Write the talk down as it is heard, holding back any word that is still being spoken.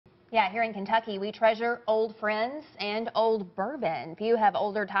Yeah, here in Kentucky, we treasure old friends and old bourbon. Few have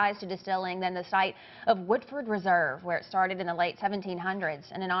older ties to distilling than the site of Woodford Reserve, where it started in the late 1700s.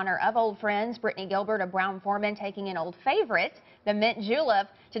 And in honor of old friends, Brittany Gilbert of Brown-Forman taking an old favorite, the mint julep,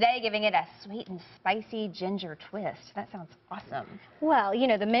 today giving it a sweet and spicy ginger twist. That sounds awesome. Well, you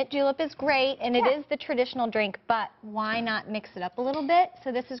know, the mint julep is great, and it is the traditional drink, but why not mix it up a little bit?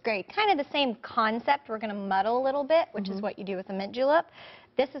 So this is great. Kind of the same concept. We're going to muddle a little bit, which is what you do with the mint julep.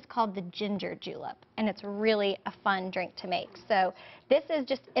 This is called the ginger julep, and it's really a fun drink to make. So this is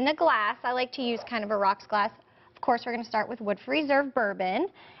just in a glass. I like to use kind of a rocks glass. Of course, we're going to start with Woodford Reserve bourbon,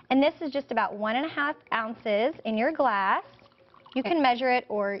 and this is just about 1.5 ounces in your glass. You can measure it,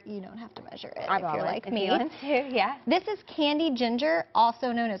 or you don't have to measure it if you're like me. Yeah. This is candied ginger,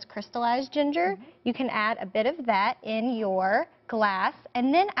 also known as crystallized ginger. You can add a bit of that in your glass,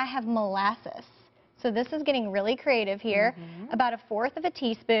 and then I have molasses. So this is getting really creative here. About 1/4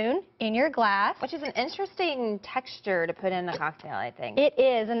 teaspoon in your glass. Which is an interesting texture to put in the cocktail, I think. It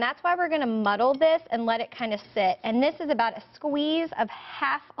is, and that's why we're going to muddle this and let it kind of sit. And this is about a squeeze of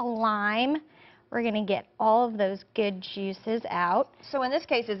 1/2 a lime. We're going to get all of those good juices out. So in this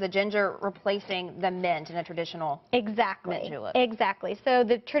case, is the ginger replacing the mint in a traditional mint julep? Exactly. So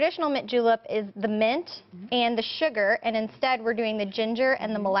the traditional mint julep is the mint and the sugar, and instead we're doing the ginger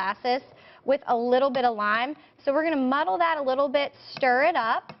and the molasses with a little bit of lime. So we're going to muddle that a little bit, stir it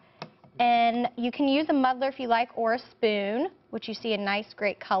up, and you can use a muddler if you like, or a spoon, which you see a nice,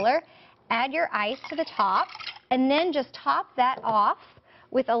 great color. Add your ice to the top, and then just top that off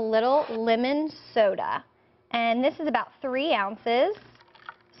with a little lemon soda. And this is about 3 ounces.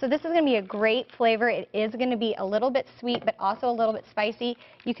 So this is going to be a great flavor. It is going to be a little bit sweet, but also a little bit spicy.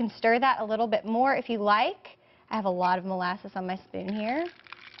 You can stir that a little bit more if you like. I have a lot of molasses on my spoon here.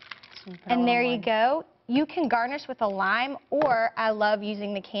 And there you go. You can garnish with a lime, or I love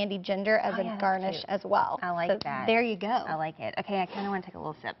using the candied ginger as a garnish as well. I like that. There you go. I like it. Okay, I kind of want to take a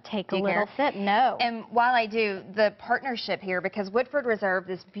little sip. Take a little sip. No. And while I do, the partnership here, because Woodford Reserve,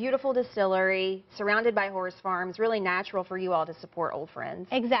 this beautiful distillery surrounded by horse farms, really natural for you all to support old friends.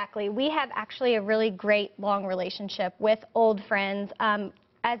 Exactly. We have actually a really great long relationship with old friends.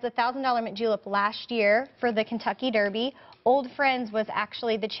 As a $1,000 mint julep last year for the Kentucky Derby, Old Friends was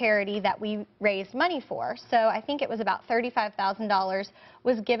actually the charity that we raised money for. So I think it was about $35,000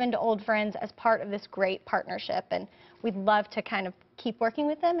 was given to Old Friends as part of this great partnership. And we'd love to kind of keep working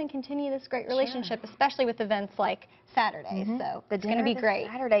with them and continue this great relationship, especially with events like Saturday. So it's going to be great.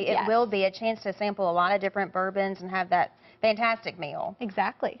 Saturday, it will be a chance to sample a lot of different bourbons and have that fantastic meal.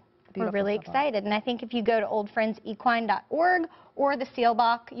 Exactly. We're really excited, and I think if you go to oldfriendsequine.org or the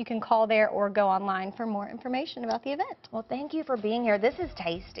Seelbach, you can call there or go online for more information about the event. Well, thank you for being here. This is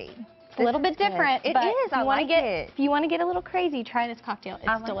tasty. It's a little bit different. It is. I like it. If you want to get a little crazy, try this cocktail.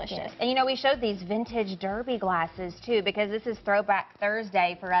 It's delicious. And you know, we showed these vintage Derby glasses too, because this is Throwback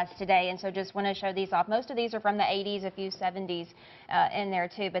Thursday for us today, and so just want to show these off. Most of these are from the 80s, a few 70s in there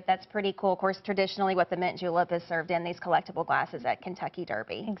too, but that's pretty cool. Of course, traditionally what the mint julep is served in, these collectible glasses at Kentucky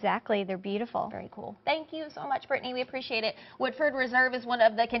Derby. Exactly. They're beautiful. Very cool. Thank you so much, Brittany. We appreciate it. Woodford Reserve is one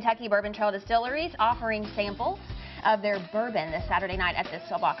of the Kentucky Bourbon Trail distilleries offering samples of their bourbon this Saturday night at the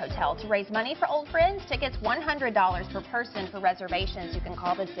Seelbach Hotel. To raise money for old friends, tickets $100 per person. For reservations, you can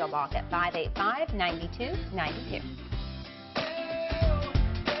call the Seelbach at 585-9292.